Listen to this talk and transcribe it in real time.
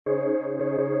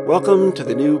Welcome to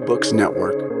the New Books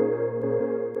Network.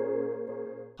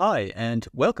 Hi, and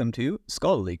welcome to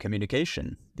Scholarly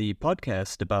Communication, the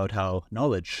podcast about how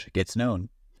knowledge gets known.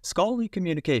 Scholarly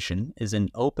communication is an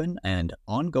open and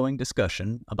ongoing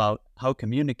discussion about how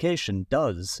communication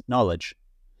does knowledge.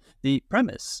 The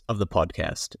premise of the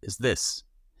podcast is this: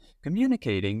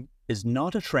 communicating is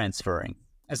not a transferring,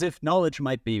 as if knowledge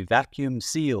might be vacuum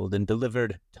sealed and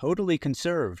delivered totally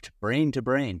conserved, brain to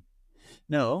brain.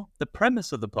 No, the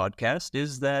premise of the podcast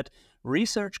is that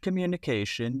research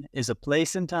communication is a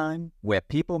place and time where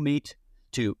people meet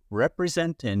to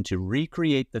represent and to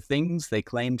recreate the things they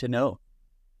claim to know.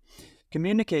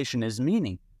 Communication is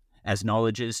meaning, as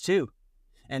knowledge is too.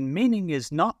 And meaning is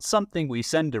not something we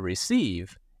send or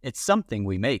receive, it's something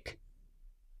we make.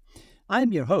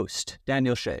 I'm your host,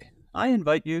 Daniel Shea. I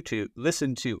invite you to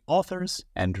listen to authors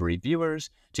and reviewers,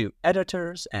 to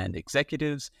editors and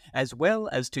executives, as well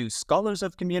as to scholars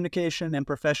of communication and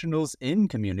professionals in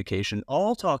communication,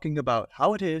 all talking about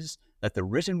how it is that the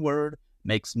written word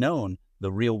makes known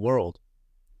the real world.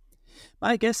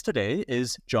 My guest today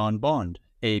is John Bond,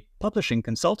 a publishing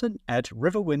consultant at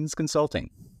Riverwinds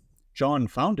Consulting. John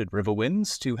founded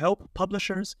Riverwinds to help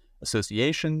publishers,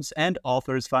 associations, and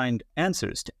authors find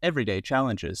answers to everyday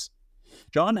challenges.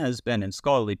 John has been in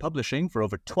scholarly publishing for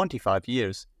over 25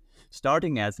 years.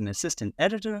 Starting as an assistant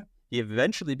editor, he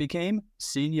eventually became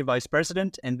senior vice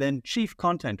president and then chief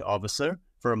content officer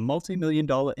for a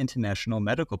multi-million-dollar international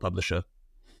medical publisher.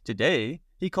 Today,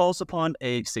 he calls upon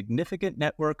a significant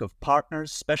network of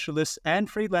partners, specialists, and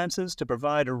freelancers to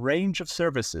provide a range of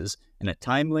services in a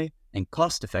timely and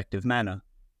cost-effective manner.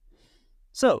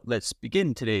 So, let's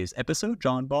begin today's episode.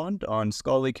 John Bond on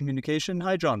Scholarly Communication.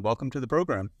 Hi, John. Welcome to the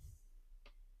program.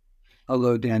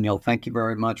 Hello, Daniel. Thank you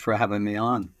very much for having me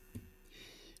on.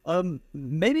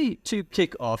 Maybe to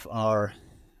kick off our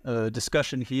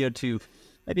discussion here, to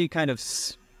maybe kind of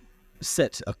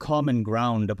set a common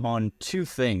ground upon two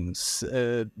things,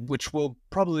 which will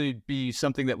probably be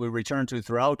something that we'll return to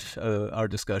throughout our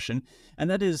discussion. And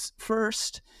that is,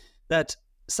 first, that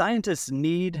scientists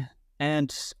need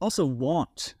and also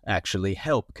want, actually,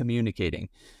 help communicating.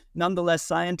 Nonetheless,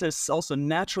 scientists also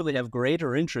naturally have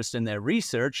greater interest in their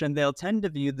research, and they'll tend to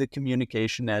view the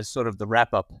communication as sort of the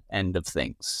wrap-up end of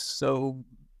things. So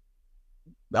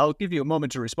I'll give you a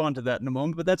moment to respond to that in a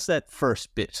moment, but that's that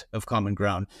first bit of common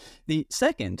ground. The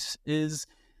second is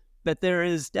that there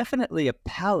is definitely a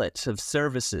palette of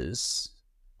services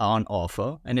on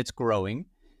offer, and it's growing.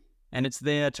 And it's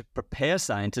there to prepare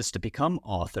scientists to become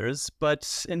authors,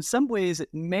 but in some ways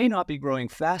it may not be growing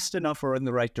fast enough or in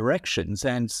the right directions.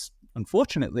 And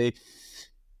unfortunately,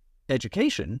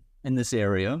 education in this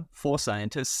area for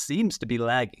scientists seems to be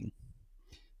lagging.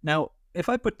 Now, if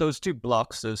I put those two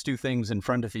blocks, those two things in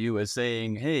front of you as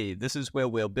saying, hey, this is where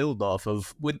we'll build off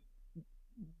of,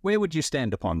 where would you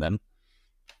stand upon them?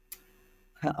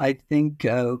 I think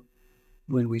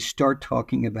when we start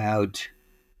talking about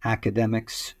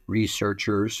academics,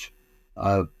 researchers,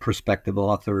 prospective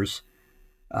authors,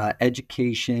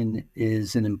 education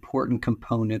is an important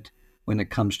component when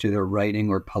it comes to their writing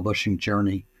or publishing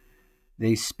journey.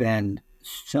 They spend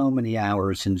so many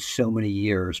hours and so many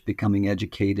years becoming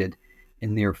educated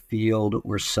in their field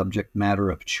or subject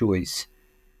matter of choice.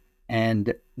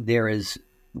 And there is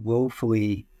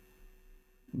woefully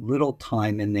little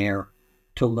time in there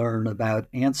to learn about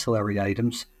ancillary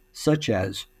items such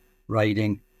as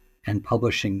writing and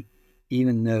publishing,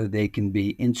 even though they can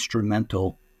be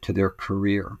instrumental to their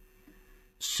career.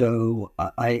 So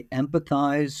I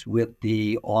empathize with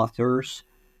the authors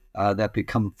that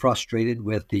become frustrated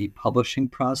with the publishing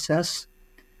process.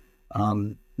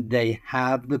 They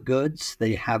have the goods,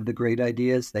 they have the great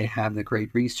ideas, they have the great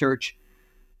research,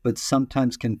 but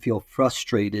sometimes can feel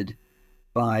frustrated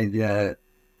by the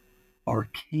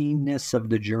arcaneness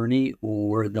of the journey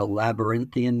or the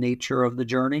labyrinthian nature of the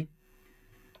journey.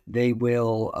 They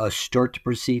will start to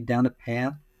proceed down a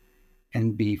path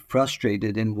and be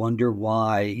frustrated and wonder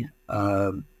why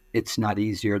it's not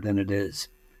easier than it is.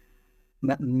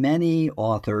 Many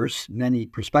authors, many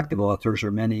prospective authors,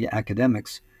 or many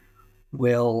academics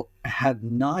will have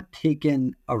not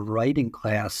taken a writing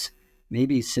class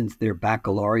maybe since their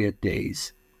baccalaureate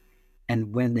days.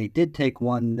 And when they did take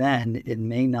one then, it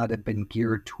may not have been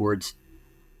geared towards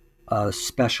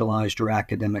specialized or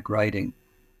academic writing.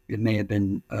 It may have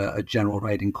been a general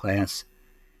writing class.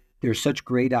 There's such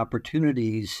great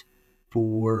opportunities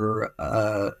for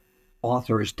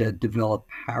authors to develop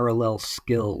parallel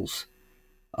skills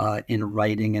in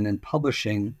writing and in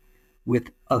publishing with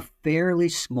a fairly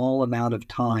small amount of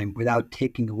time without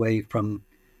taking away from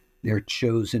their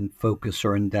chosen focus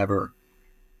or endeavor.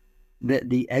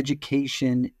 the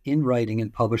education in writing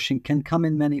and publishing can come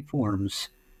in many forms.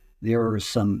 There are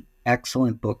some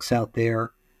excellent books out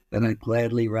there that I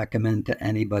gladly recommend to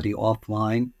anybody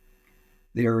offline.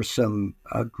 There are some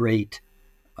great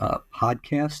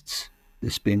podcasts,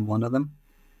 this being one of them.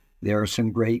 There are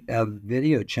some great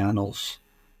video channels,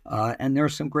 and there are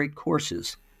some great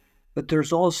courses. But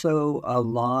there's also a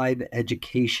live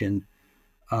education,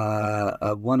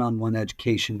 a one-on-one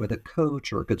education with a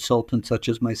coach or a consultant such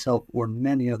as myself or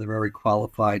many other very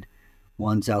qualified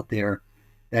ones out there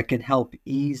that can help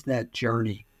ease that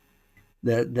journey.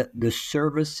 The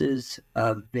services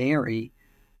vary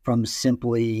from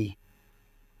simply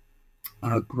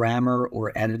grammar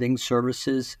or editing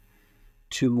services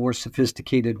to more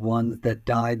sophisticated ones that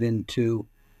dive into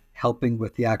helping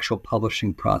with the actual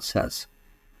publishing process.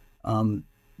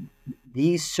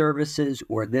 These services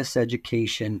or this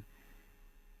education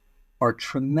are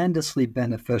tremendously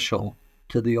beneficial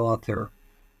to the author.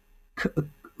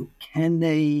 Can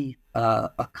they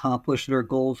accomplish their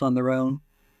goals on their own?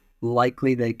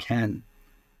 Likely they can.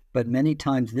 But many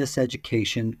times this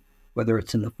education, whether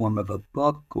it's in the form of a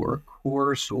book or a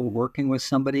course or working with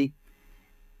somebody,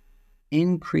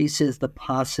 increases the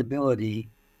possibility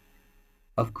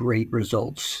of great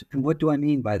results. And what do I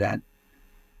mean by that?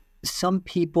 Some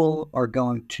people are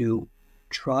going to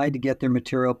try to get their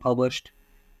material published,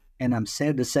 and I'm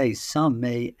sad to say some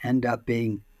may end up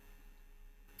being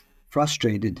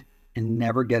frustrated and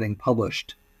never getting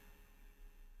published.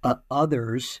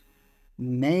 Others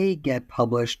may get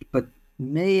published, but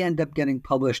may end up getting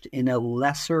published in a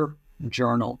lesser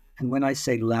journal. And when I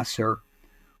say lesser,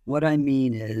 what I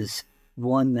mean is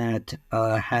one that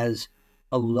has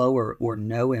a lower or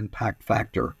no impact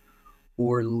factor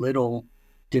or little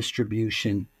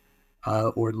distribution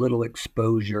or little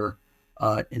exposure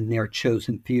in their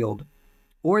chosen field.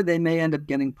 Or they may end up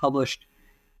getting published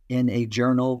in a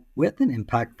journal with an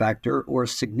impact factor or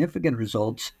significant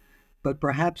results, but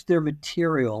perhaps their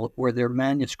material or their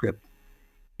manuscript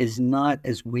is not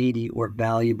as weighty or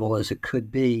valuable as it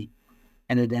could be,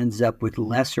 and it ends up with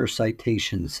lesser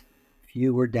citations,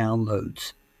 fewer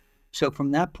downloads. So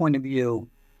from that point of view,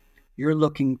 you're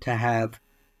looking to have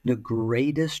the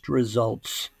greatest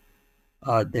results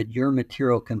that your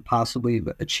material can possibly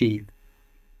achieve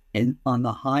on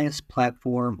the highest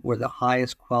platform or the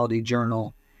highest quality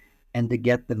journal, and to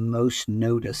get the most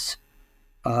notice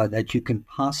that you can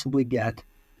possibly get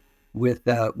with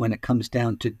when it comes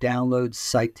down to downloads,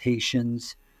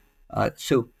 citations.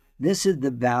 So this is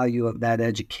the value of that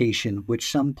education,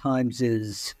 which sometimes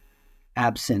is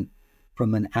absent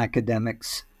from an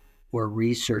academic's or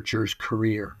researcher's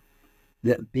career.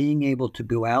 That being able to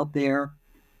go out there,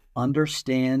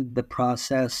 understand the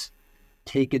process,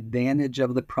 take advantage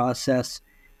of the process,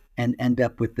 and end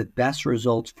up with the best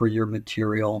results for your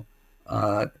material.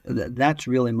 That's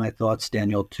really my thoughts,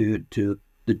 Daniel, to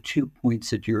the 2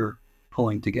 points that you're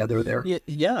pulling together there.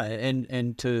 Yeah,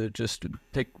 and to just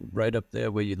pick right up there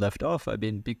where you left off, I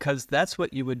mean, because that's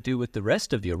what you would do with the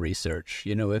rest of your research.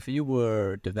 You know, if you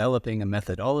were developing a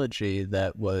methodology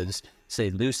that was, say,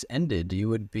 loose-ended, you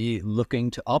would be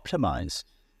looking to optimize.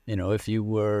 You know, if you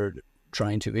were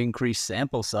trying to increase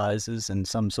sample sizes in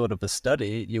some sort of a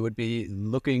study, you would be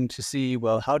looking to see,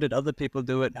 well, how did other people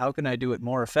do it? How can I do it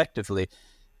more effectively?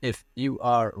 If you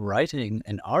are writing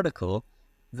an article,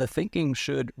 the thinking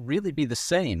should really be the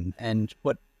same. And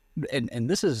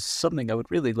this is something I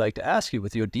would really like to ask you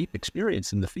with your deep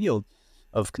experience in the field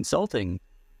of consulting.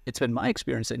 It's been my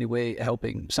experience anyway,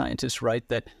 helping scientists write,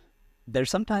 that there's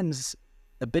sometimes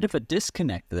a bit of a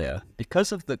disconnect there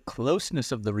because of the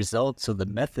closeness of the results or the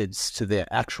methods to their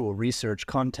actual research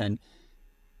content.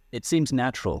 It seems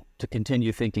natural to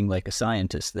continue thinking like a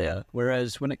scientist there.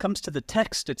 Whereas when it comes to the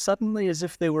text, it's suddenly as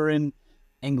if they were in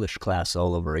English class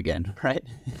all over again, right?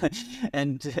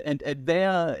 and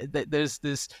there's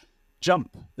this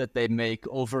jump that they make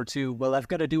over to, well, I've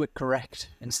got to do it correct.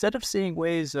 Instead of seeing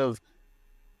ways of,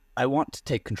 I want to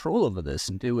take control over this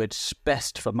and do it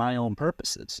best for my own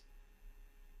purposes.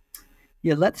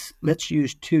 Yeah, let's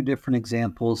use two different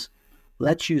examples.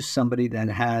 Let's use somebody that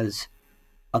has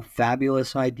a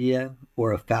fabulous idea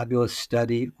or a fabulous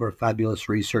study or fabulous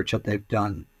research that they've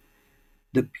done.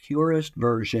 The purest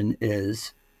version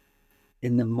is,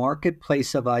 in the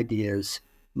marketplace of ideas,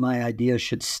 my idea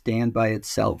should stand by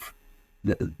itself.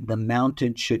 The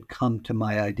mountain should come to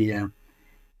my idea.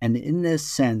 And in this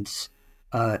sense,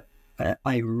 I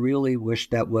really wish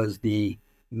that was the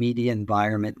media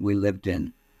environment we lived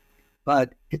in.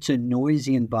 But it's a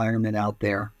noisy environment out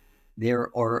there. There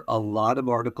are a lot of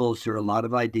articles, there are a lot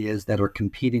of ideas that are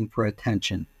competing for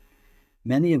attention,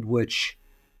 many of which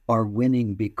are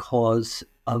winning because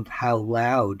of how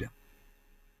loud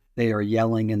they are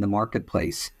yelling in the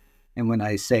marketplace. And when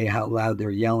I say how loud they're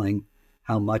yelling,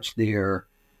 how much they're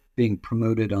being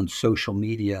promoted on social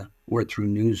media or through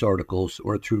news articles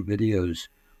or through videos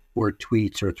or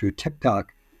tweets or through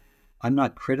TikTok. I'm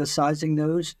not criticizing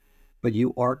those, but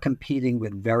you are competing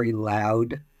with very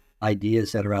loud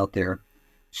ideas that are out there.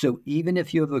 So even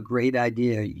if you have a great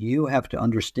idea, you have to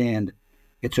understand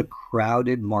it's a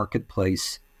crowded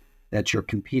marketplace that you're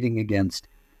competing against.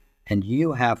 And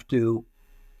you have to,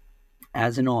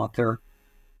 as an author,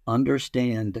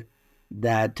 understand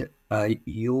that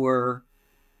your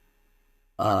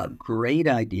great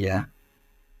idea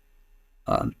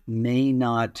may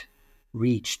not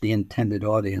reach the intended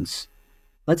audience.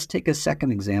 Let's take a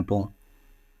second example.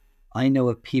 I know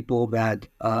of people that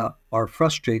are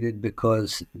frustrated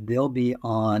because they'll be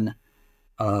on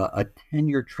a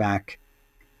tenure track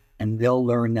and they'll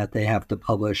learn that they have to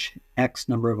publish X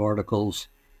number of articles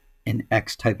in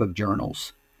X type of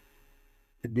journals.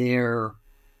 They're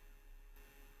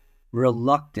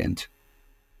reluctant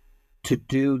to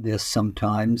do this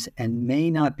sometimes and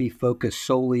may not be focused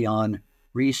solely on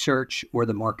research or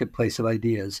the marketplace of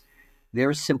ideas.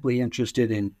 They're simply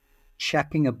interested in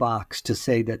checking a box to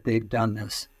say that they've done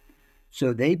this.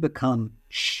 So they become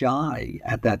shy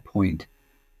at that point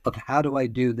of how do I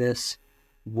do this?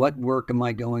 What work am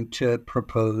I going to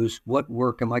propose? What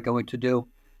work am I going to do?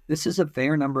 This is a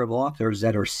fair number of authors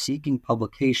that are seeking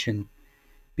publication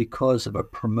because of a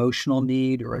promotional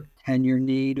need or a tenure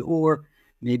need, or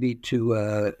maybe to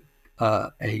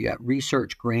a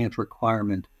research grant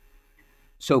requirement.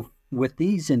 So with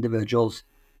these individuals,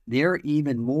 they're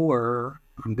even more,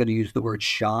 I'm going to use the word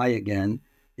shy again,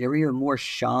 they're even more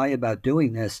shy about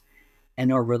doing this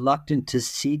and are reluctant to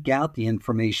seek out the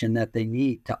information that they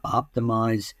need to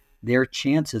optimize their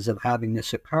chances of having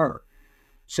this occur.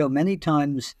 So many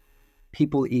times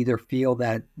people either feel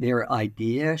that their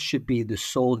idea should be the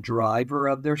sole driver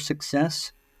of their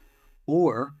success,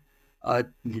 or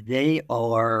they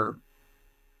are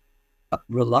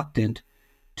reluctant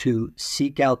to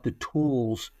seek out the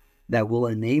tools that will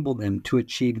enable them to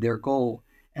achieve their goal.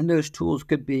 And those tools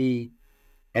could be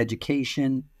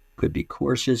education, could be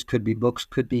courses, could be books,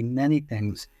 could be many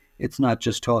things. It's not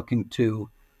just talking to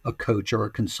a coach or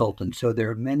a consultant. So there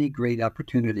are many great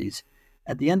opportunities.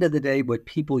 At the end of the day, what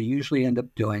people usually end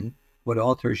up doing, what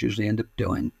authors usually end up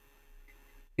doing,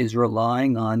 is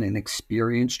relying on an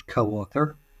experienced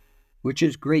co-author, which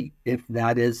is great if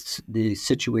that is the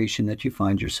situation that you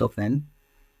find yourself in.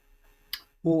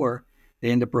 Or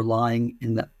they end up relying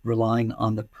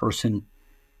on the person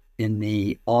in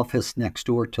the office next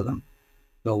door to them.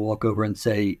 They'll walk over and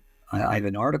say, I have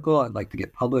an article I'd like to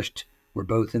get published. We're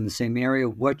both in the same area.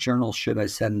 What journal should I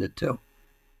send it to?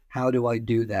 How do I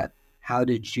do that? How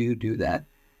did you do that?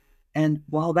 And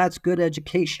while that's good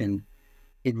education,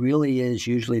 it really is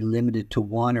usually limited to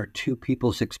one or two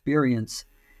people's experience,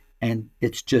 and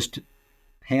it's just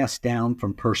passed down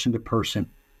from person to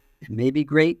person. It may be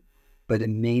great, but it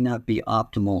may not be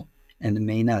optimal, and it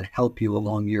may not help you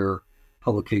along your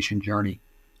publication journey.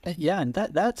 Yeah, and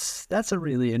that's a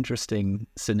really interesting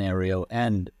scenario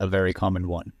and a very common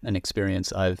one, an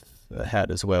experience I've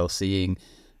had as well, seeing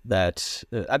that,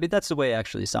 that's the way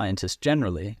actually scientists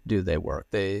generally do their work.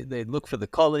 They look for the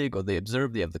colleague, or they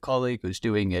observe the other colleague who's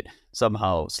doing it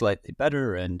somehow slightly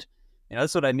better. And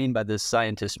that's what I mean by this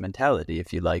scientist mentality,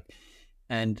 if you like.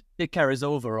 And it carries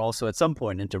over also at some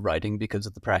point into writing because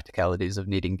of the practicalities of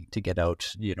needing to get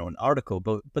out, an article.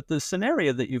 But the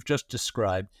scenario that you've just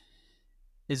described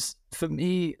is, for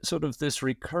me, sort of this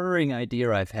recurring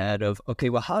idea I've had of, okay,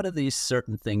 well, how do these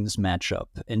certain things match up?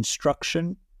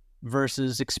 Instruction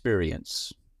versus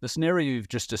experience. The scenario you've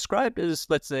just described is,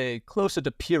 let's say, closer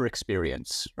to pure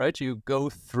experience, right? You go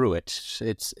through it.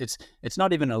 It's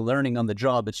not even a learning on the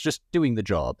job. It's just doing the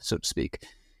job, so to speak.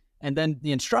 And then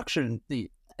the instruction,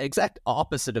 the exact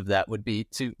opposite of that would be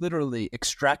to literally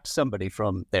extract somebody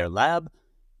from their lab,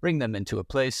 bring them into a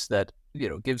place that,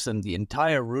 gives them the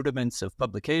entire rudiments of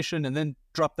publication, and then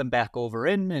drop them back over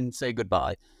in and say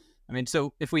goodbye.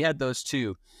 So if we had those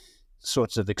two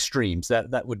sorts of extremes,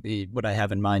 that would be what I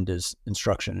have in mind as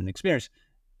instruction and experience.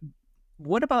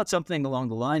 What about something along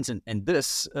the lines, and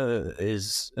this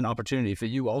is an opportunity for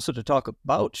you also to talk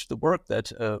about the work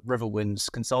that Riverwinds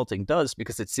Consulting does,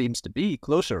 because it seems to be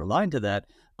closer aligned to that,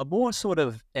 a more sort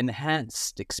of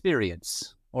enhanced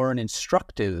experience or an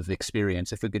instructive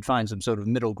experience, if we could find some sort of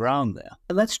middle ground there.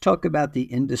 Let's talk about the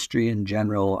industry in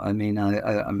general. I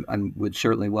would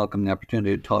certainly welcome the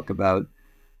opportunity to talk about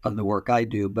the work I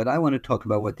do, but I want to talk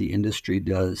about what the industry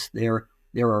does. There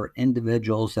are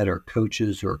individuals that are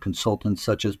coaches or consultants,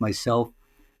 such as myself,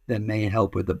 that may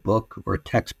help with a book or a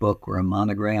textbook or a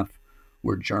monograph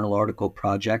or journal article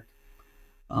project.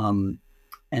 And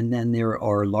then there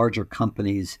are larger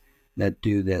companies that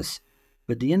do this.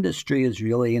 But the industry is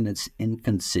really in its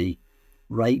infancy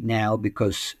right now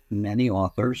because many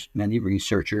authors, many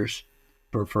researchers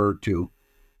prefer to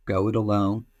go it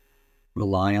alone,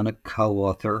 rely on a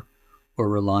co-author, or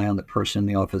rely on the person in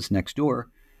the office next door.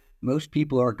 Most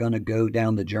people are going to go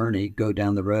down the journey, go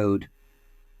down the road,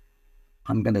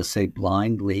 I'm going to say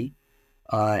blindly,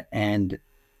 and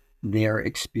their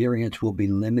experience will be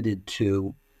limited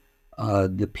to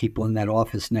the people in that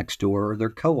office next door or their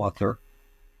co-author.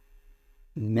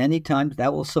 Many times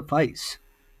that will suffice.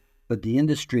 But the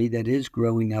industry that is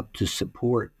growing up to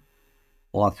support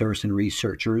authors and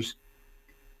researchers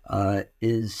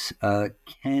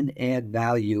can add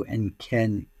value and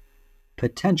can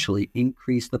potentially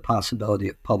increase the possibility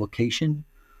of publication,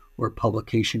 or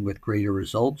publication with greater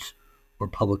results, or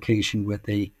publication with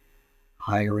a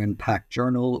higher impact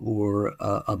journal, or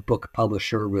a book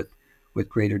publisher with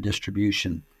greater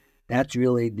distribution. That's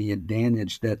really the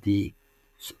advantage that the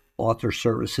author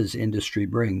services industry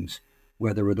brings,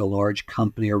 whether with a large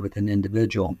company or with an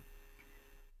individual.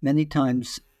 Many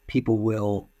times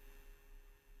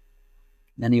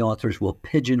many authors will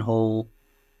pigeonhole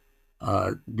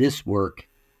this work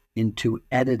into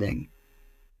editing.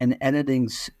 And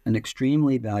editing's an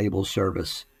extremely valuable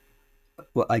service.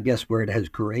 Well, I guess where it has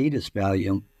greatest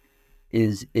value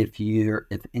is if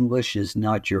English is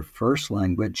not your first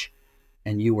language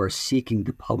and you are seeking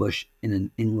to publish in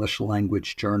an English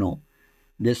language journal.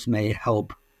 This may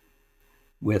help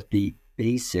with the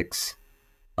basics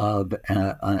of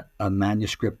a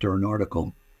manuscript or an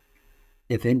article.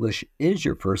 If English is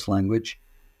your first language,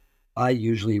 I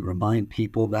usually remind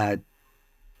people that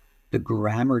the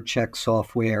grammar check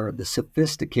software, the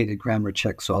sophisticated grammar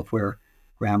check software,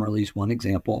 Grammarly is one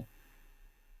example,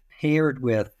 paired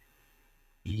with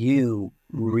you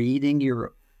reading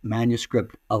your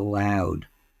manuscript aloud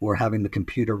or having the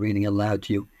computer reading aloud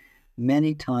to you,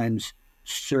 many times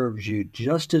serves you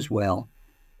just as well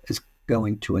as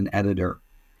going to an editor.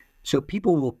 So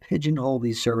people will pigeonhole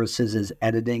these services as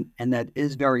editing, and that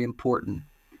is very important.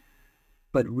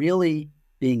 But really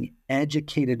being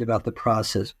educated about the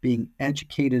process, being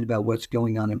educated about what's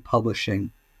going on in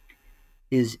publishing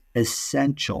is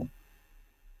essential.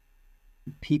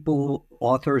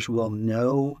 Authors will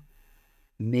know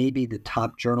maybe the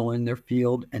top journal in their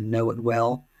field and know it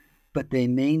well, but they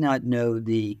may not know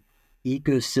the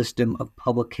ecosystem of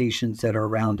publications that are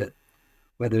around it,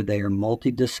 whether they are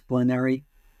multidisciplinary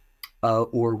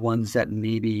or ones that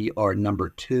maybe are number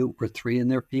 2 or 3 in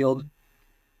their field.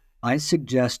 I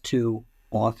suggest to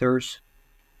authors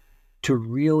to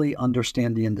really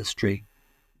understand the industry.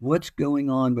 What's going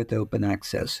on with open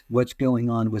access? What's going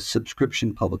on with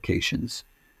subscription publications?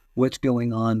 What's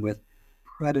going on with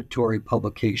predatory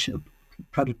publishing?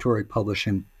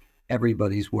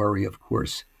 Everybody's worry, of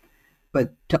course.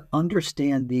 But to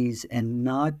understand these and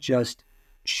not just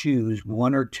choose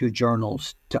 1 or 2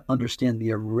 journals, to understand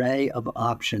the array of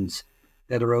options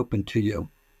that are open to you.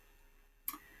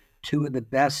 2 of the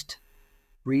best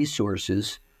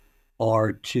resources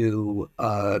are to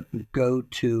go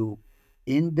to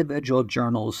individual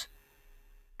journals,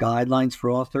 guidelines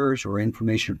for authors or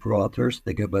information for authors.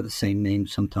 They go by the same name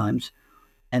sometimes.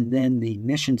 And then the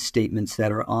mission statements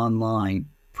that are online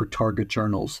for target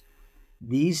journals.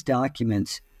 These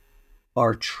documents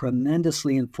are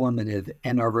tremendously informative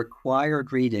and are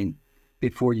required reading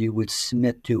before you would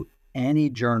submit to any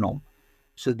journal.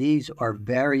 So these are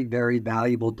very, very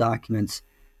valuable documents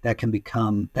that can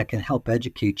help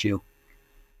educate you.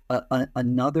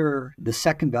 The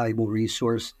second valuable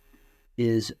resource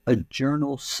is a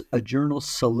journal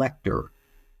selector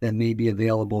that may be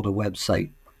available to a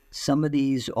website. Some of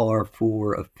these are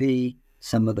for a fee,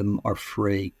 some of them are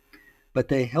free, but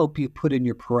they help you put in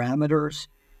your parameters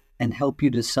and help you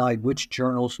decide which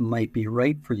journals might be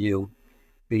right for you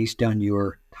based on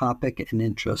your topic and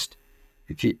interest.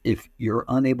 If you're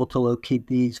unable to locate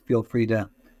these, feel free to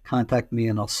contact me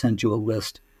and I'll send you a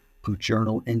list of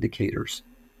journal indicators,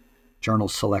 journal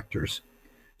selectors.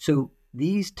 So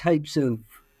these types of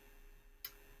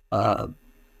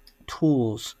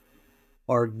tools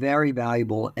are very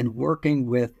valuable, and working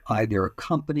with either a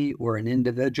company or an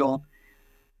individual,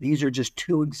 these are just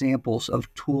 2 examples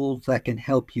of tools that can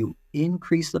help you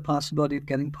increase the possibility of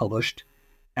getting published,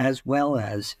 as well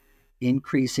as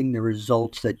increasing the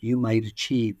results that you might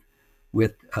achieve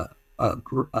with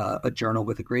a journal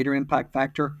with a greater impact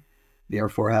factor,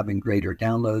 therefore having greater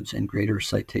downloads and greater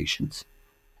citations.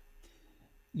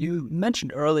 You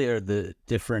mentioned earlier the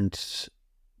different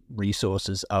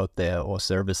resources out there or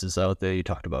services out there. You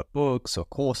talked about books or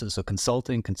courses or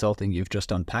consulting. Consulting you've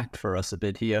just unpacked for us a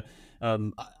bit here.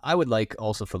 I would like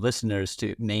also for listeners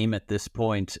to name at this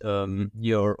point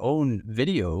your own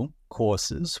video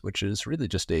courses, which is really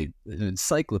just an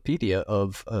encyclopedia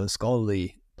of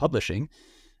scholarly publishing.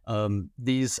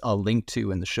 These I'll link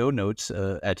to in the show notes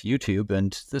at YouTube,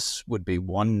 and this would be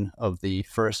one of the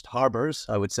first harbors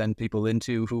I would send people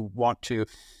into who want to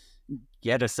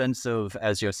get a sense of,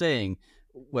 as you're saying,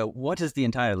 well, what is the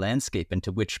entire landscape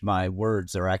into which my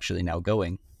words are actually now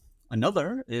going?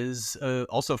 Another is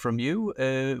also from you,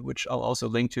 which I'll also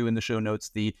link to in the show notes,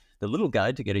 the little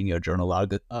guide to getting your journal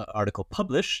article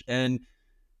published. And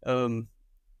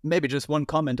maybe just one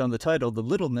comment on the title, The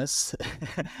Littleness.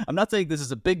 I'm not saying this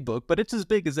is a big book, but it's as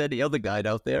big as any other guide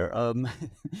out there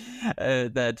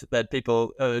that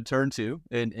people turn to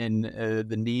in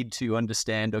the need to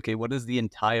understand, okay, what is the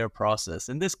entire process?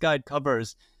 And this guide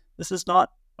covers, this is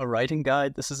not a writing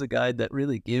guide. This is a guide that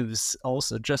really gives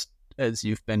also, just as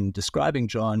you've been describing,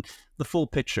 John, the full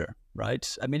picture,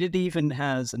 right? I mean, it even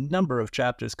has a number of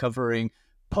chapters covering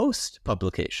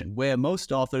post-publication, where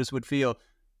most authors would feel,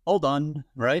 all done,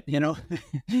 right? You know,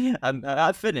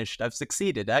 I've finished, I've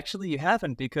succeeded. Actually, you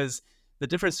haven't, because the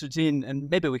difference between, and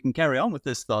maybe we can carry on with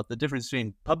this thought, the difference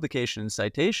between publication and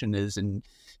citation is in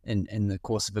the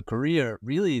course of a career,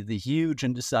 really the huge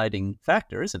and deciding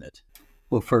factor, isn't it?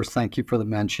 Well, first, thank you for the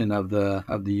mention of the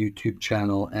YouTube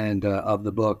channel and of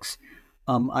the books.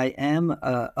 I am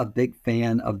a big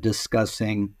fan of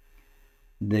discussing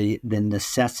the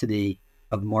necessity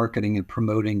of marketing and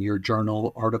promoting your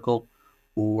journal article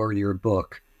or your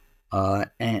book,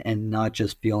 and not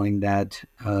just feeling that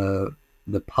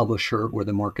the publisher or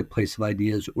the marketplace of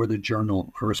ideas or the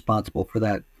journal are responsible for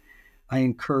that. I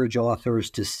encourage authors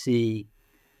to see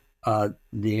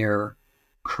their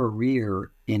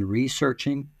career in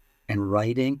researching and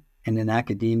writing and in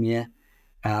academia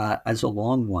as a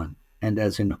long one and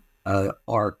as an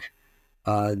arc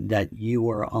that you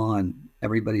are on.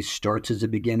 Everybody starts as a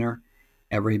beginner.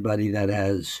 Everybody that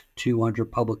has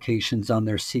 200 publications on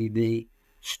their CV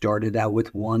started out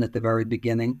with one at the very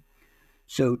beginning.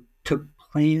 So to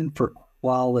plan for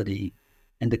quality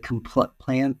and to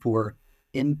plan for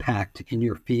impact in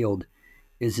your field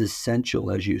is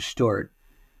essential as you start.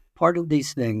 Part of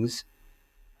these things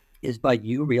is by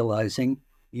you realizing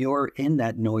you're in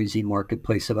that noisy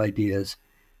marketplace of ideas.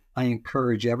 I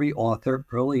encourage every author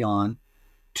early on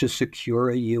to secure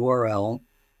a URL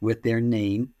with their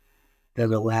name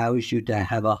that allows you to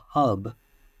have a hub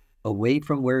away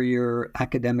from where your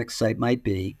academic site might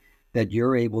be, that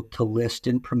you're able to list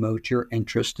and promote your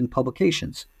interest in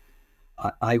publications.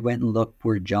 I went and looked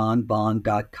for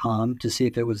johnbond.com to see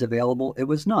if it was available. It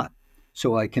was not.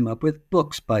 So I came up with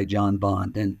books by John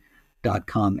Bond and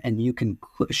 .com, and you can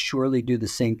surely do the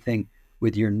same thing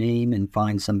with your name and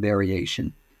find some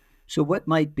variation. So what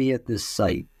might be at this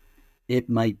site? It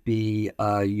might be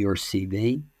your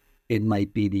CV. It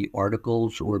might be the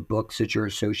articles or books that you're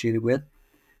associated with.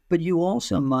 But you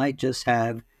also might just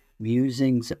have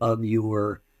musings of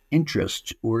your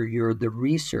interests or the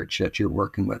research that you're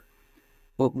working with.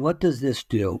 But what does this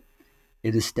do?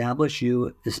 It establishes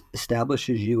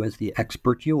you as the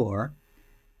expert you are,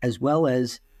 as well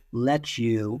as lets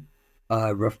you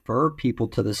refer people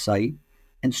to the site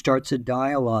and starts a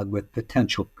dialogue with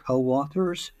potential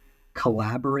co-authors,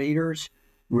 collaborators,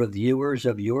 reviewers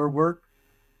of your work,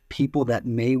 people that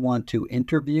may want to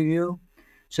interview you.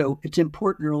 So it's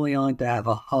important early on to have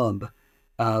a hub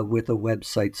with a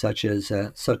website such as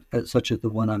the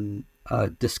one I'm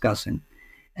discussing.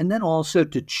 And then also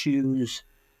to choose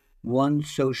one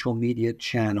social media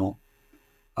channel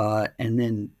and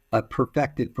then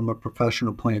perfect it from a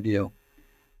professional point of view.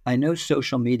 I know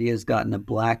social media has gotten a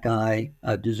black eye,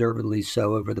 deservedly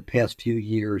so, over the past few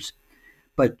years,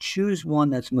 but choose one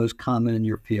that's most common in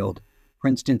your field. For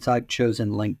instance, I've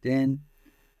chosen LinkedIn.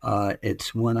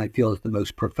 It's one I feel is the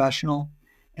most professional,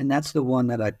 and that's the one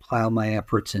that I plow my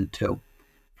efforts into.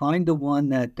 Find the one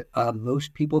that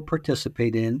most people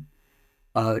participate in.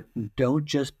 Don't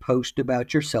just post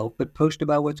about yourself, but post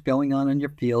about what's going on in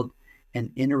your field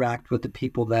and interact with the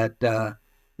people that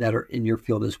are in your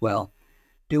field as well.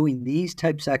 Doing these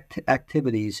types of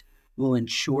activities will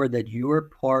ensure that you're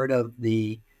part of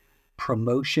the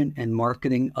promotion and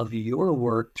marketing of your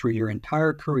work through your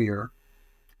entire career,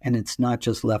 and it's not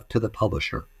just left to the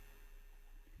publisher.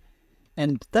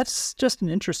 And that's just an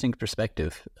interesting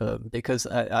perspective because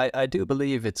I do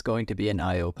believe it's going to be an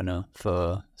eye-opener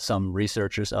for some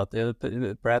researchers out there,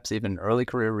 perhaps even early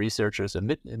career researchers or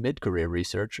mid-career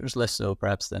researchers, less so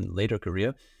perhaps than later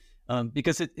career.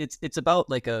 because it's about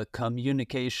like a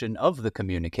communication of the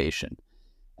communication.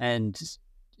 And,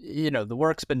 the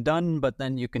work's been done, but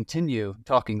then you continue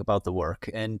talking about the work.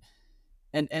 And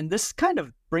this kind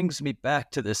of brings me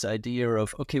back to this idea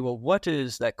of, okay, well, what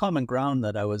is that common ground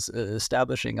that I was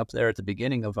establishing up there at the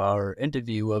beginning of our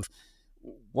interview of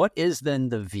what is then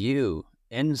the view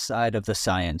inside of the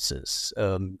sciences?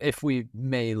 If we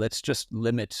may, let's just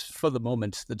limit for the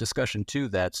moment the discussion to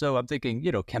that. So I'm thinking,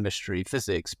 chemistry,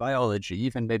 physics, biology,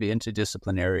 even maybe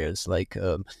interdiscipline areas like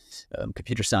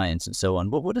computer science and so on.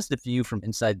 But what is the view from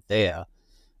inside there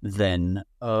then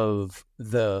of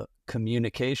the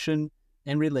communication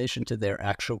in relation to their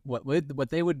actual, what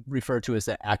they would refer to as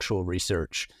their actual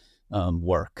research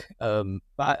work?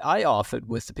 I often,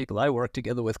 with the people I work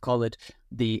together with, call it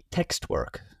the text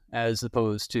work, as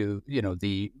opposed to,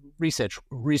 the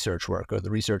research work or the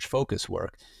research focus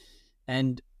work.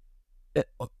 And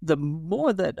the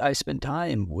more that I spend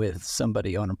time with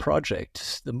somebody on a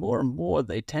project, the more and more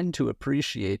they tend to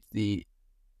appreciate the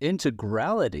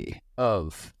integrality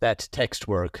of that text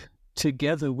work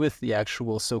together with the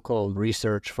actual so-called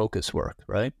research focus work,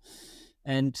 right?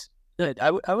 And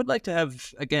I would like to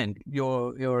have, again,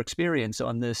 your experience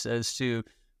on this as to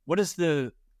what is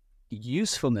the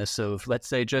usefulness of, let's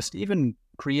say, just even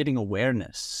creating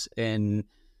awareness in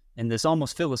this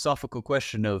almost philosophical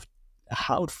question of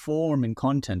how form and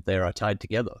content there are tied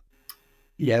together.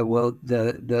 Yeah, well,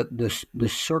 the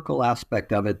circle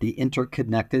aspect of it, the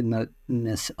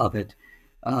interconnectedness of it,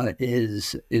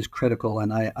 is critical,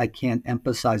 and I can't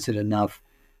emphasize it enough.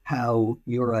 How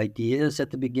your ideas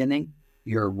at the beginning,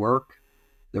 your work,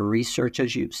 the research,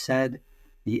 as you've said,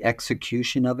 the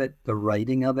execution of it, the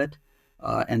writing of it,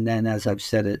 and then as I've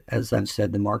said,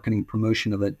 the marketing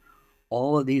promotion of it,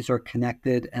 all of these are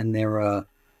connected, and they're a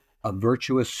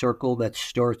virtuous circle that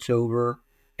starts over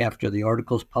after the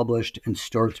article's published and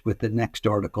starts with the next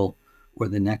article or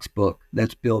the next book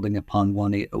that's building upon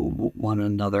one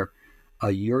another.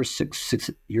 Your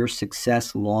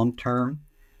success long term,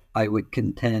 I would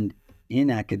contend,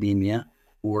 in academia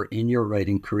or in your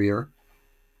writing career,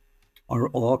 are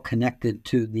all connected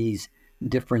to these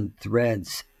different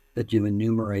threads that you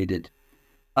enumerated.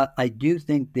 I do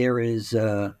think there is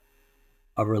a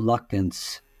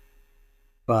reluctance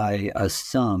by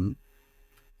some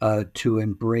to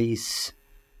embrace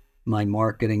my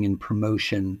marketing and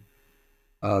promotion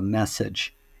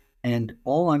message. And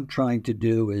all I'm trying to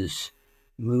do is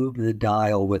move the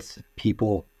dial with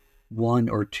people 1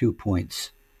 or 2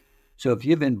 points. So if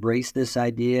you've embraced this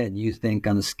idea and you think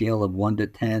on a scale of 1 to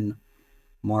 10,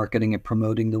 marketing and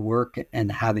promoting the work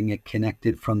and having it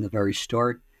connected from the very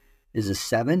start is a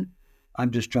 7,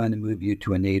 I'm just trying to move you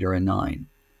to an 8 or a 9.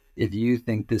 If you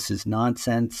think this is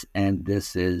nonsense and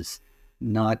this is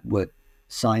not what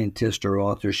scientists or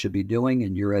authors should be doing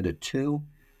and you're at a 2,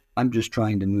 I'm just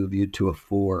trying to move you to a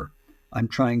 4. I'm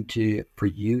trying for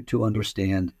you to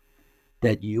understand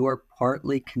that you are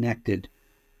partly connected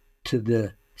to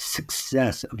the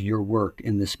success of your work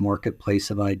in this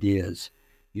marketplace of ideas.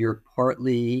 You're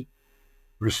partly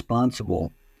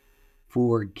responsible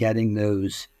for getting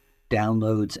those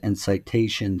downloads and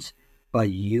citations by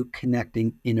you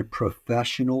connecting in a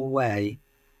professional way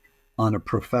on a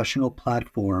professional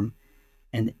platform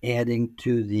and adding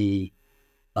to the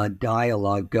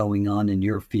dialogue going on in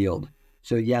your field.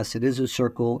 So yes, it is a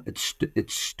circle. It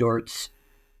starts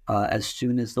as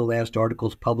soon as the last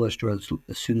article's published or as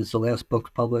soon as the last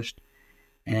book's published,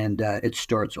 and it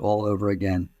starts all over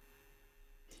again.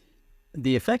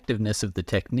 The effectiveness of the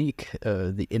technique,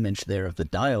 the image there of the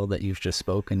dial that you've just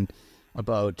spoken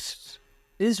about,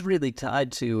 is really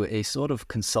tied to a sort of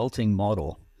consulting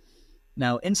model.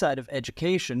 Now, inside of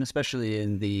education, especially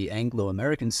in the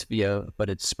Anglo-American sphere, but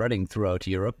it's spreading throughout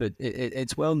Europe,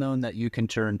 it's well known that you can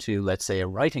turn to, let's say, a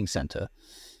writing center,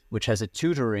 which has a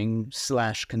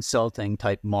tutoring/consulting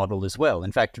type model as well.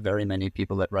 In fact, very many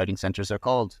people at writing centers are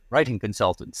called writing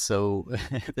consultants, so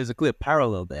there's a clear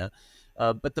parallel there.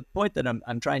 But the point that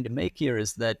I'm trying to make here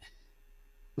is that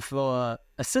for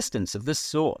assistance of this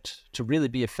sort to really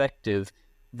be effective,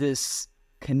 this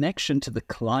connection to the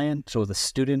client or the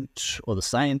student or the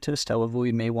scientist, however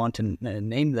we may want to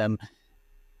name them,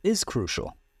 is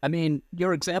crucial. I mean,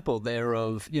 your example there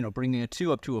of, bringing a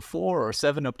 2 up to a 4 or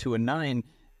 7 up to a 9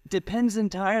 depends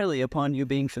entirely upon you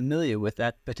being familiar with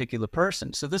that particular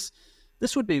person. So this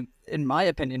would be, in my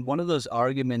opinion, one of those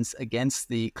arguments against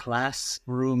the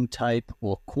classroom type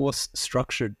or course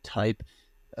structured type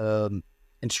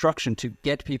instruction to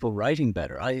get people writing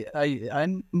better.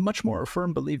 I'm much more a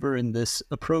firm believer in this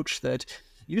approach that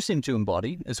you seem to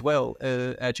embody as well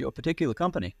at your particular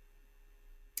company.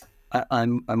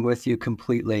 I'm with you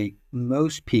completely.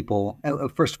 Most people,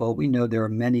 first of all, we know there are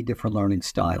many different learning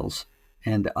styles,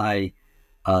 and I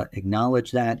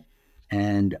acknowledge that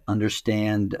and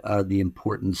understand the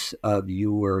importance of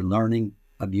your learning,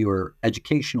 of your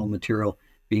educational material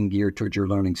being geared towards your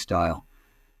learning style.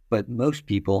 But most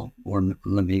people, or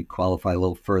let me qualify a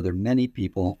little further, many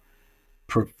people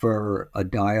prefer a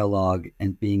dialogue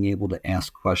and being able to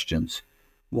ask questions.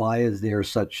 Why is there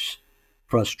such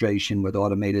frustration with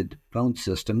automated phone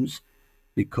systems?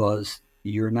 Because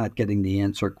you're not getting the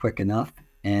answer quick enough,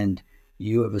 and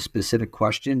you have a specific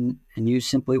question and you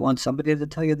simply want somebody to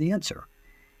tell you the answer.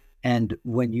 And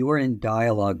when you are in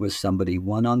dialogue with somebody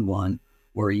one-on-one,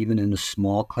 or even in a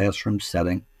small classroom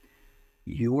setting,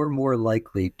 you are more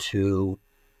likely to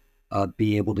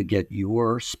be able to get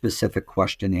your specific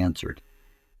question answered.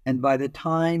 And by the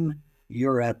time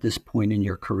you're at this point in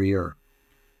your career,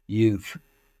 you've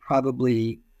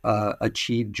probably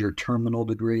achieved your terminal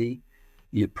degree.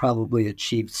 You've probably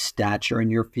achieved stature in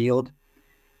your field.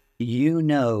 You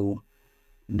know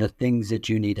the things that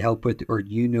you need help with, or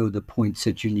you know the points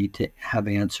that you need to have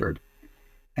answered.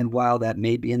 And while that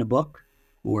may be in a book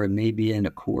or it may be in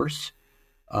a course,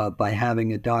 by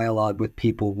having a dialogue with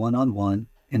people one-on-one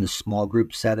in a small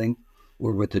group setting,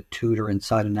 or with a tutor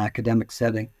inside an academic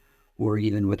setting, or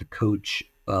even with a coach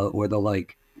or the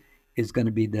like, is going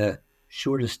to be the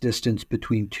shortest distance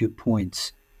between 2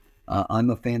 points. I'm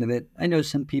a fan of it. I know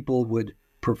some people would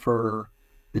prefer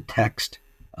the text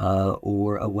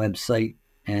or a website,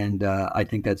 and I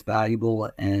think that's valuable,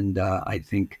 and I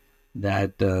think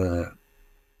that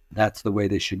that's the way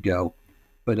they should go.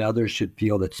 But others should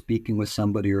feel that speaking with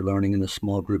somebody or learning in a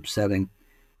small group setting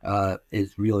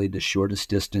is really the shortest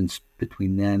distance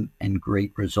between them and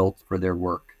great results for their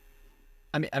work.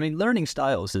 I mean, learning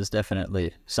styles is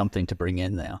definitely something to bring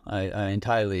in there. I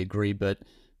entirely agree, but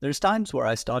there's times where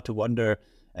I start to wonder,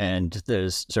 and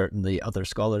there's certainly other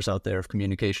scholars out there of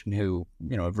communication who,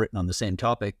 have written on the same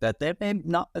topic, that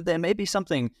there may be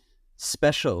something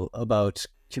special about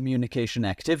communication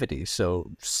activities. So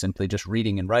simply just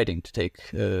reading and writing, to take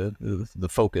the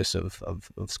focus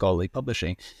of scholarly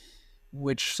publishing,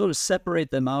 which sort of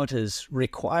separate them out as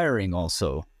requiring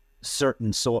also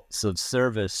certain sorts of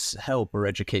service, help, or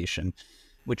education,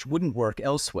 which wouldn't work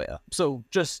elsewhere. So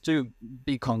just to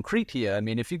be concrete here, I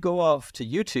mean, if you go off to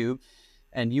YouTube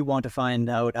and you want to find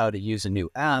out how to use a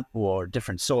new app or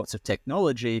different sorts of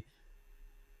technology,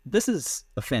 this is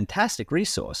a fantastic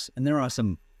resource. And there are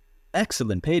some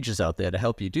excellent pages out there to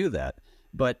help you do that.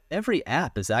 But every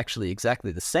app is actually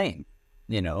exactly the same.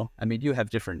 I mean, you have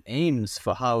different aims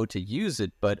for how to use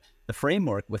it, but the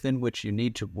framework within which you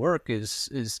need to work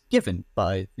is given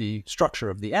by the structure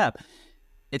of the app.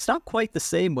 It's not quite the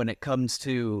same when it comes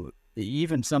to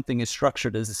even something as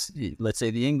structured as, let's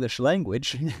say, the English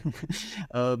language,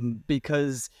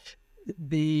 because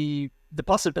the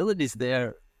possibilities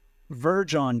there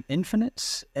verge on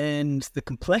infinite, and the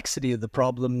complexity of the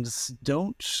problems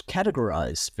don't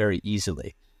categorize very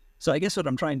easily. So I guess what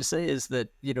I'm trying to say is that,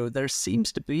 there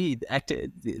seems to be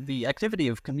the activity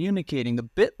of communicating, a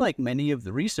bit like many of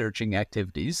the researching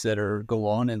activities that go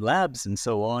on in labs and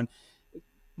so on,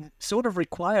 sort of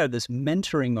require this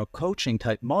mentoring or coaching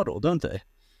type model, don't they?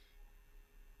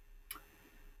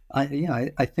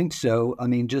 I think so. I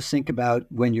mean, just think about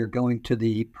when you're going to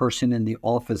the person in the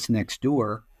office next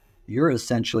door, you're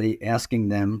essentially asking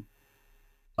them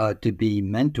to be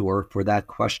mentor for that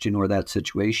question or that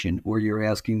situation, or you're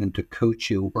asking them to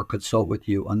coach you or consult with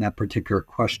you on that particular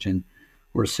question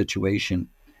or situation.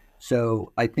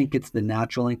 So I think it's the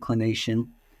natural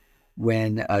inclination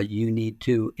when you need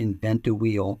to invent a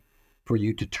wheel, for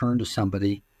you to turn to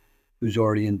somebody who's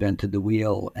already invented the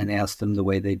wheel and ask them the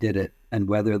way they did it. And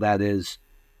whether that is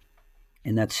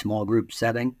in that small group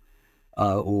setting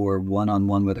or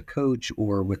one-on-one with a coach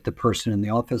or with the person in the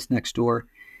office next door,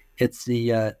 it's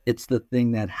the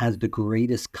thing that has the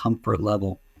greatest comfort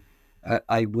level.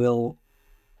 I will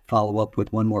follow up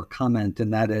with one more comment,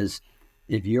 and that is,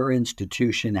 if your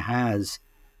institution has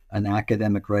an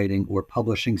academic writing or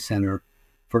publishing center,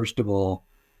 first of all,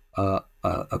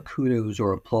 a kudos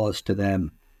or applause to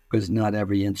them, because not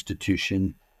every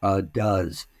institution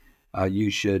does.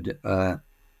 You should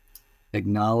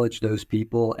acknowledge those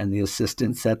people and the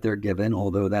assistance that they're given,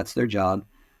 although that's their job.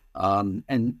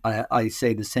 And I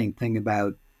say the same thing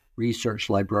about research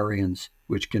librarians,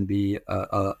 which can be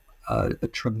a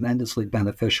tremendously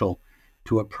beneficial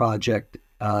to a project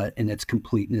in its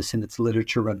completeness and its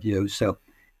literature review. So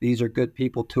these are good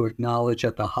people to acknowledge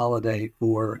at the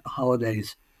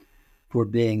holidays for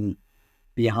being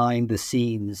behind the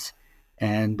scenes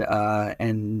and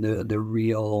the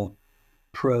real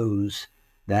pros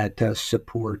that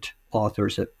support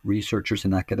authors, researchers,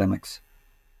 and academics.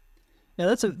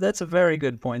 Yeah, that's a very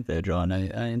good point there, John.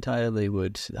 I entirely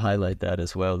would highlight that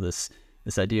as well. This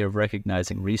idea of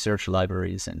recognizing research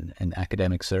libraries and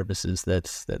academic services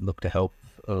that look to help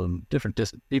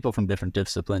people from different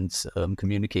disciplines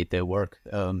communicate their work.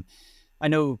 I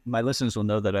know my listeners will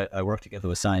know that I work together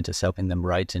with scientists, helping them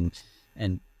write,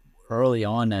 and early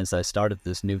on as I started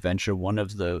this new venture, one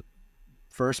of the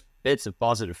first bits of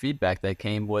positive feedback that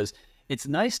came was, it's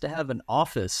nice to have an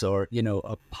office or,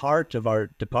 a part of our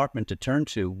department to turn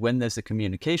to when there's a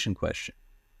communication question.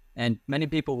 And many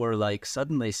people were like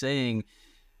suddenly saying,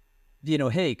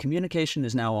 hey, communication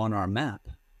is now on our map.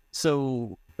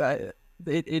 So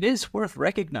it is worth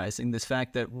recognizing this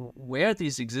fact that where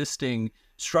these existing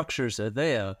structures are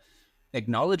there,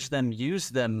 acknowledge them, use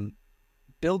them,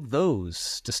 build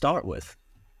those to start with.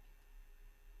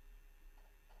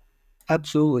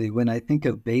 Absolutely. When I think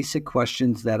of basic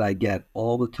questions that I get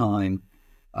all the time,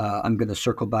 I'm going to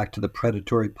circle back to the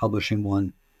predatory publishing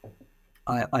one.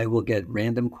 I will get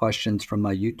random questions from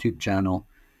my YouTube channel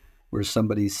where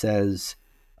somebody says,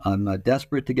 I'm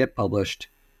desperate to get published.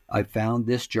 I found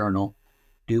this journal.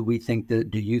 Do you think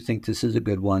this is a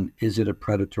good one? Is it a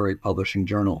predatory publishing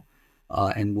journal?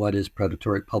 And what is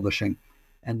predatory publishing?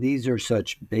 And these are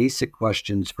such basic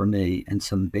questions for me, and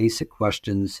some basic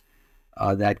questions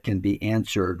that can be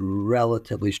answered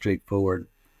relatively straightforward.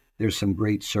 There's some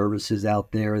great services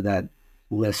out there that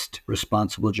list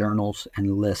responsible journals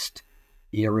and list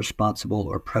irresponsible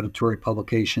or predatory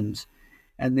publications.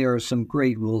 And there are some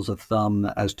great rules of thumb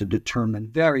as to determine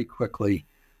very quickly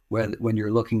when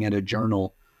you're looking at a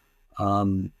journal a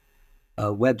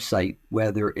website,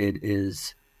 whether it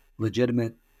is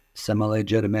legitimate,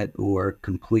 semi-legitimate, or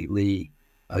completely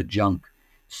junk.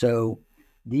 So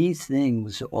these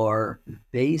things are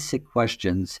basic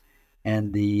questions,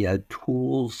 and the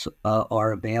tools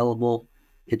are available.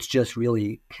 It's just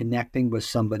really connecting with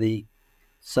somebody,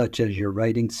 such as your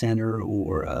writing center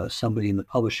or somebody in the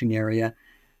publishing area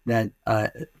that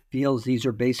feels these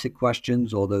are basic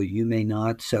questions, although you may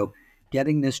not. So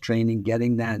getting this training,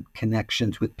 getting that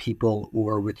connections with people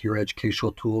or with your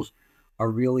educational tools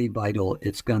are really vital.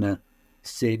 It's going to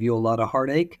save you a lot of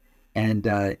heartache and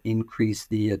increase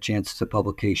the chances of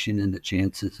publication and the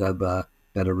chances of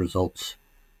better results.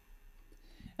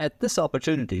 At this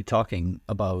opportunity, talking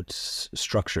about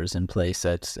structures in place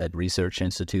at research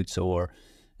institutes or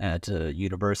at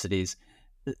universities,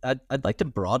 I'd like to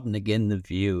broaden again the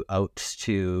view out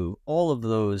to all of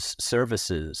those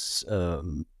services.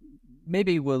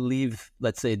 Maybe we'll leave,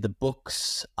 let's say, the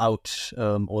books out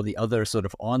or the other sort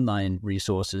of online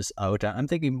resources out. I'm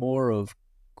thinking more of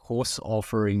course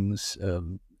offerings,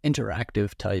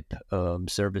 interactive type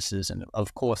services, and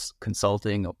of course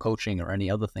consulting or coaching or any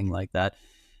other thing like that.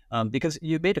 Because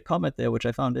you made a comment there, which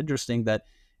I found interesting, that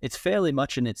it's fairly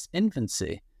much in its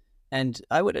infancy. And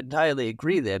I would entirely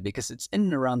agree there, because it's in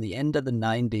and around the end of the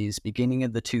 90s, beginning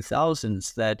of the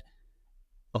 2000s, that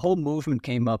a whole movement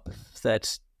came up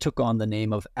that took on the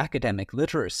name of academic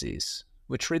literacies,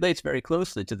 which relates very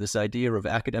closely to this idea of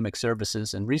academic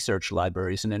services and research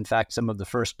libraries. And in fact, some of the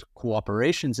first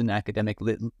cooperations in academic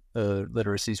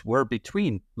literacies were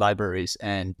between libraries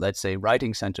and, let's say,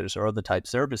 writing centers or other type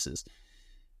services.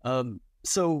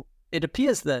 So it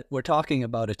appears that we're talking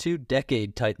about a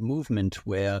 2-decade type movement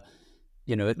where,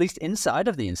 at least inside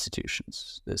of the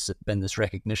institutions, there's been this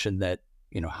recognition that,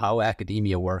 how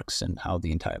academia works and how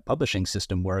the entire publishing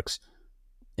system works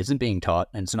isn't being taught,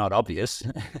 and it's not obvious.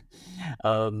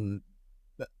 I'm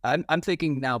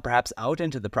thinking now perhaps out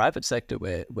into the private sector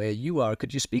where you are.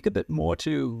 Could you speak a bit more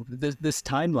to this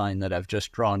timeline that I've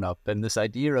just drawn up and this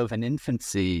idea of an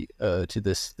infancy to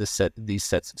these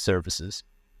sets of services?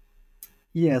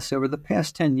 Yes, over the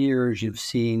past 10 years, you've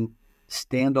seen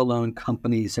standalone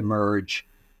companies emerge.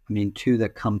 I mean, two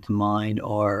that come to mind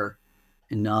are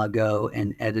Inago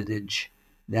and Editage,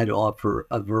 that offer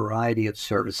a variety of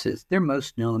services. They're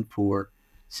most known for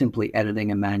simply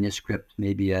editing a manuscript,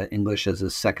 maybe English as a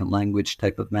second language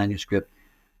type of manuscript,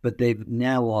 but they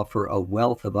now offer a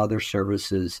wealth of other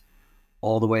services,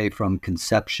 all the way from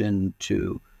conception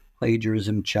to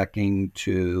plagiarism checking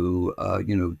to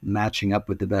matching up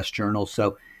with the best journals.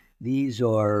 So these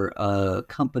are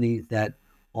companies that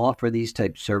offer these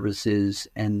type services,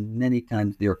 and many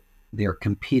times they're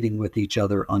competing with each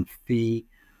other on fee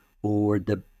or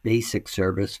the basic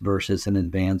service versus an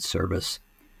advanced service.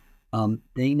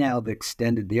 They now have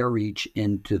extended their reach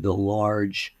into the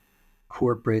large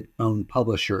corporate-owned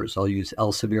publishers. I'll use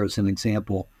Elsevier as an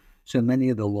example. So many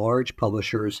of the large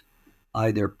publishers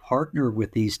either partner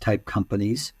with these type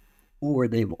companies, or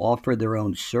they've offered their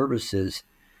own services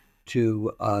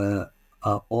to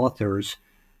authors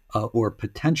or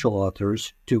potential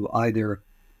authors to either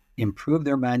improve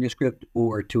their manuscript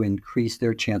or to increase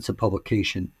their chance of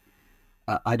publication.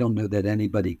 I don't know that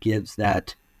anybody gives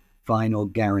that final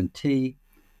guarantee,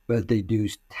 but they do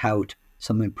tout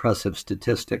some impressive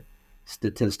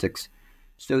statistics.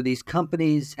 So these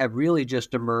companies have really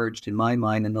just emerged, in my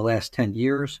mind, in the last 10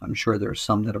 years. I'm sure there are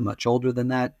some that are much older than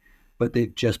that, but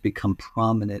they've just become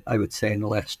prominent, I would say, in the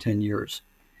last 10 years.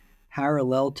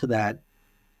 Parallel to that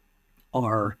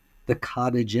are the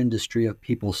cottage industry of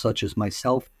people such as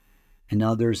myself and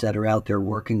others that are out there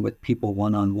working with people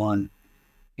one-on-one.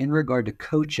 In regard to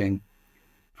coaching,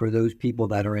 for those people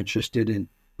that are interested in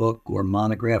book or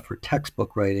monograph or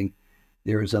textbook writing,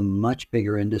 there is a much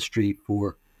bigger industry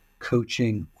for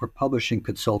coaching or publishing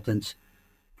consultants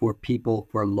for people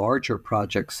for larger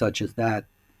projects such as that.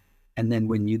 And then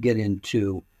when you get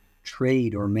into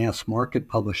trade or mass market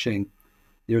publishing,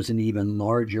 there's an even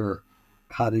larger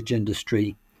cottage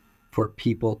industry for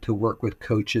people to work with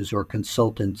coaches or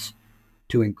consultants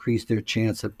to increase their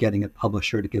chance of getting a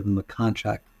publisher to give them a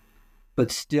contract.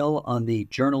 But still on the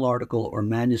journal article or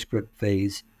manuscript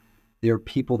phase, there are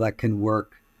people that can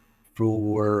work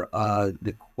for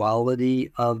the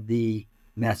quality of the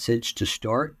message to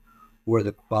start, or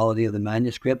the quality of the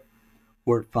manuscript,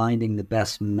 or finding the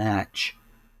best match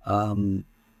from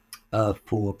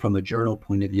a journal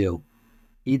point of view.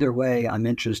 Either way, I'm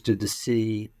interested to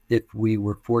see if we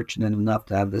were fortunate enough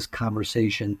to have this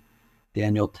conversation,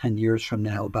 Daniel, 10 years from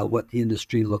now about what the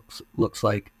industry looks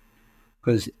like,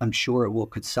 because I'm sure it will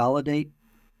consolidate,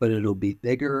 but it'll be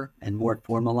bigger and more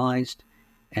formalized,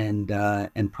 and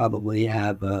probably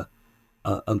have a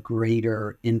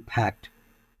greater impact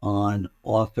on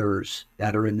authors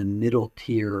that are in the middle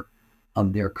tier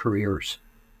of their careers.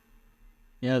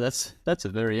 Yeah, that's a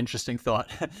very interesting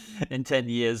thought in 10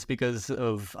 years because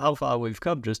of how far we've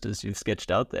come, just as you've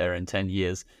sketched out there in 10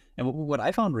 years. And what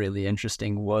I found really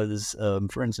interesting was,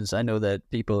 for instance, I know that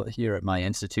people here at my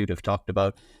institute have talked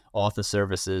about author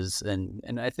services,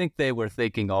 and I think they were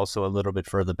thinking also a little bit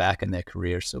further back in their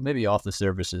career. So maybe author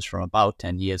services from about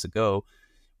 10 years ago,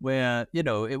 where,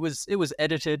 it was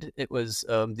edited. It was,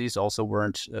 these also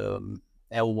weren't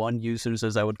L1 users,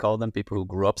 as I would call them, people who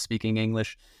grew up speaking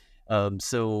English.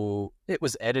 So it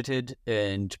was edited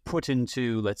and put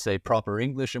into, let's say, proper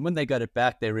English. And when they got it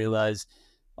back, they realized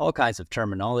all kinds of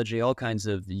terminology, all kinds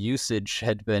of usage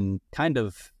had been kind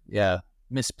of,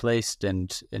 misplaced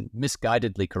and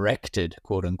misguidedly corrected,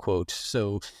 quote unquote.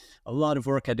 So a lot of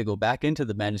work had to go back into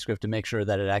the manuscript to make sure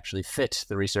that it actually fit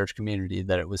the research community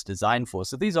that it was designed for.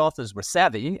 So these authors were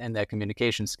savvy in their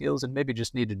communication skills and maybe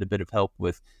just needed a bit of help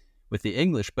with the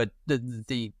English. But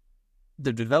the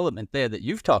development there that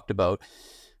you've talked about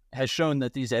has shown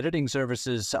that these editing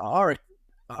services are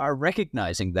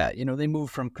recognizing that. They move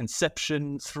from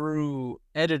conception through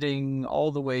editing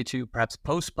all the way to perhaps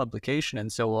post-publication and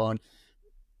so on.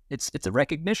 It's a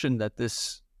recognition that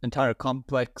this entire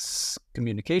complex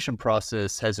communication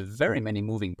process has very many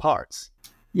moving parts.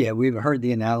 Yeah, we've heard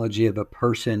the analogy of a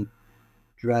person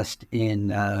dressed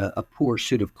in a poor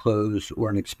suit of clothes or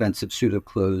an expensive suit of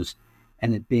clothes,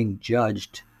 and it being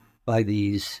judged by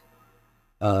these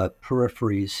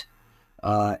peripheries.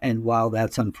 And while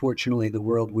that's unfortunately the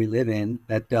world we live in,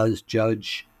 that does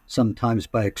judge sometimes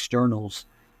by externals,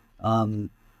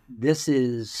 this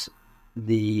is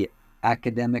the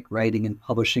academic writing and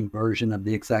publishing version of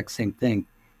the exact same thing.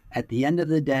 At the end of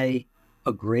the day,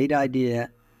 a great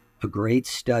idea, a great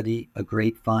study, a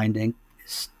great finding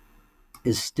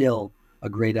is still a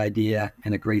great idea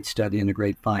and a great study and a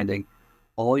great finding.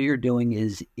 All you're doing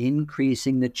is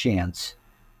increasing the chance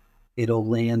it'll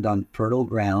land on fertile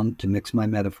ground, to mix my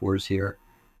metaphors here,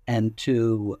 and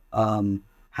to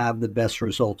have the best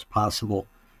results possible.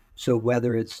 So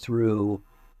whether it's through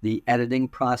the editing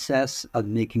process of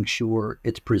making sure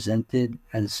it's presented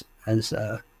as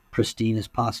pristine as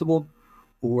possible,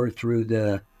 or through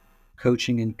the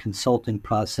coaching and consulting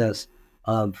process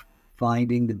of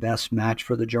finding the best match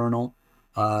for the journal,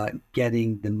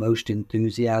 getting the most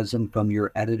enthusiasm from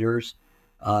your editors,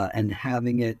 and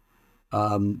having it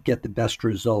get the best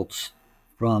results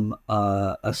from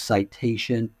a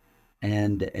citation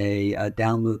and a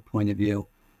download point of view.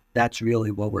 That's really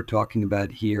what we're talking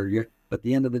about here. But at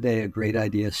the end of the day, a great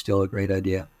idea is still a great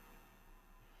idea.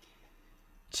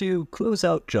 To close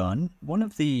out, John, one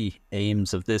of the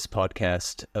aims of this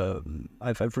podcast,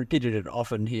 I've repeated it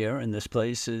often here in this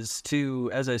place, is to,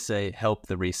 as I say, help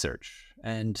the research.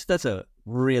 And that's a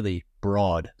really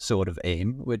broad sort of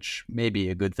aim, which may be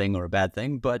a good thing or a bad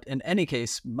thing. But in any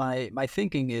case, my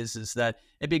thinking is that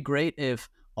it'd be great if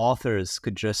authors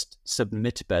could just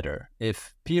submit better,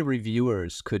 if peer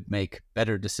reviewers could make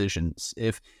better decisions,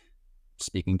 if,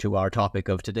 speaking to our topic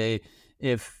of today,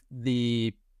 if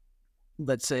the,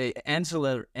 let's say,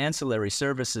 ancillary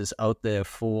services out there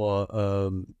for,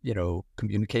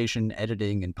 communication,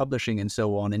 editing, and publishing, and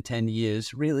so on in 10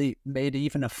 years really made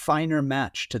even a finer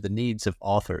match to the needs of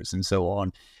authors and so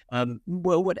on.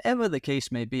 Well, whatever the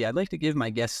case may be, I'd like to give my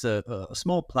guests a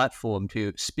small platform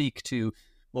to speak to,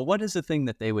 well, what is the thing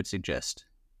that they would suggest?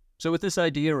 So with this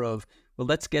idea of, well,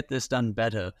 let's get this done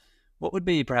better, what would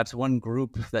be perhaps one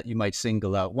group that you might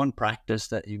single out, one practice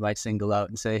that you might single out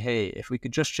and say, hey, if we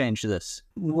could just change this?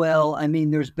 Well, I mean,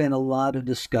 there's been a lot of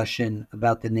discussion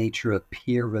about the nature of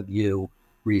peer review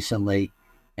recently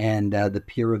and the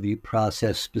peer review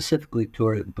process specifically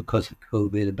because of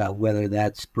COVID, about whether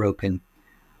that's broken.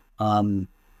 The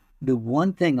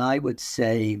one thing I would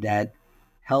say that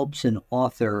helps an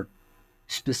author,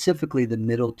 specifically the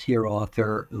middle tier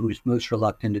author who's most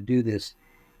reluctant to do this,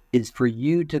 is for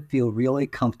you to feel really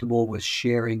comfortable with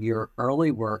sharing your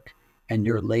early work and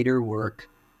your later work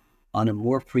on a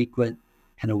more frequent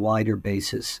and a wider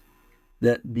basis.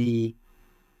 The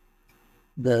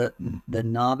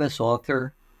novice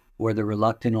author or the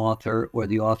reluctant author or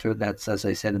the author that's, as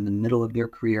I said, in the middle of their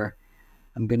career,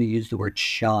 I'm going to use the word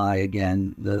shy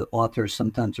again. The authors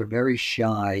sometimes are very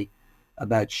shy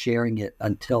about sharing it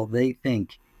until they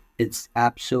think it's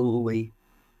absolutely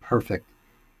perfect.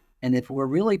 And if we're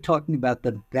really talking about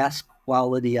the best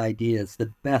quality ideas,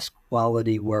 the best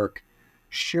quality work,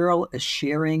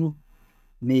 sharing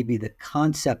maybe the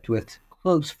concept with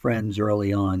close friends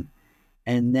early on,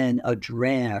 and then a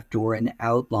draft or an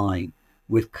outline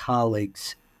with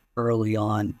colleagues early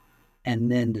on,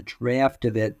 and then the draft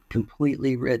of it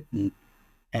completely written,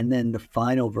 and then the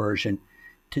final version,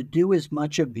 to do as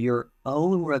much of your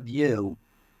own review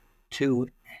to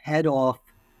head off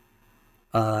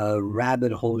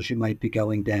rabbit holes you might be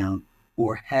going down,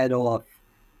 or head off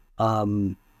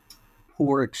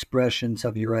poor expressions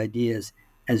of your ideas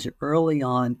as early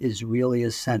on is really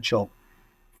essential.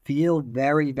 Feel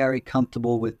very, very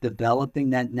comfortable with developing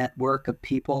that network of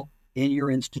people in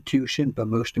your institution, but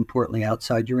most importantly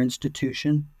outside your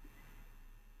institution.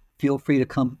 Feel free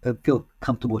to feel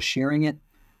comfortable sharing it.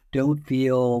 Don't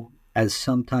feel, as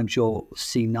sometimes you'll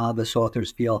see novice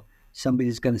authors feel,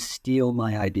 somebody's going to steal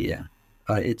my idea.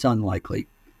 It's unlikely.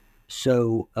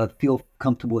 So feel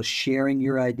comfortable with sharing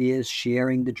your ideas,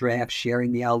 sharing the draft,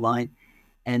 sharing the outline,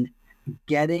 and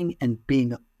getting and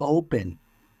being open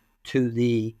to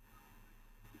the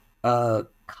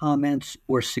comments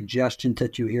or suggestions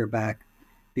that you hear back,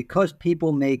 because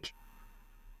people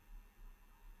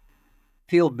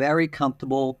feel very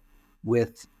comfortable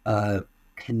with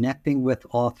connecting with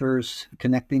authors,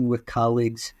 connecting with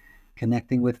colleagues,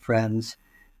 connecting with friends.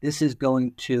 This is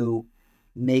going to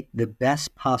make the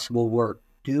best possible work.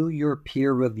 Do your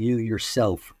peer review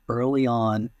yourself early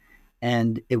on,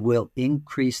 and it will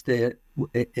increase the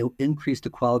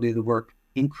quality of the work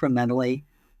incrementally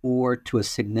or to a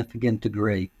significant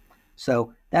degree.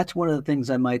 So that's one of the things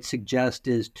I might suggest,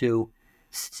 is to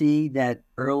see that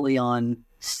early on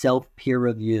self-peer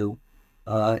review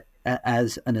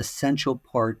as an essential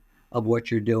part of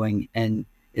what you're doing, and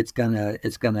it's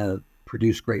gonna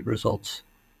produce great results.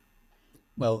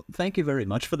 Well, thank you very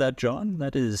much for that, John.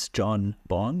 That is John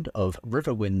Bond of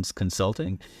Riverwinds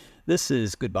Consulting. This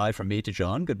is goodbye from me to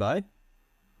John. Goodbye.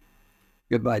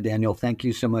 Goodbye, Daniel. Thank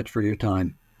you so much for your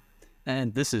time.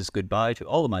 And this is goodbye to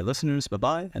all of my listeners.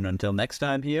 Bye-bye. And until next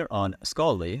time here on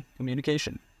Scholarly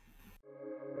Communication.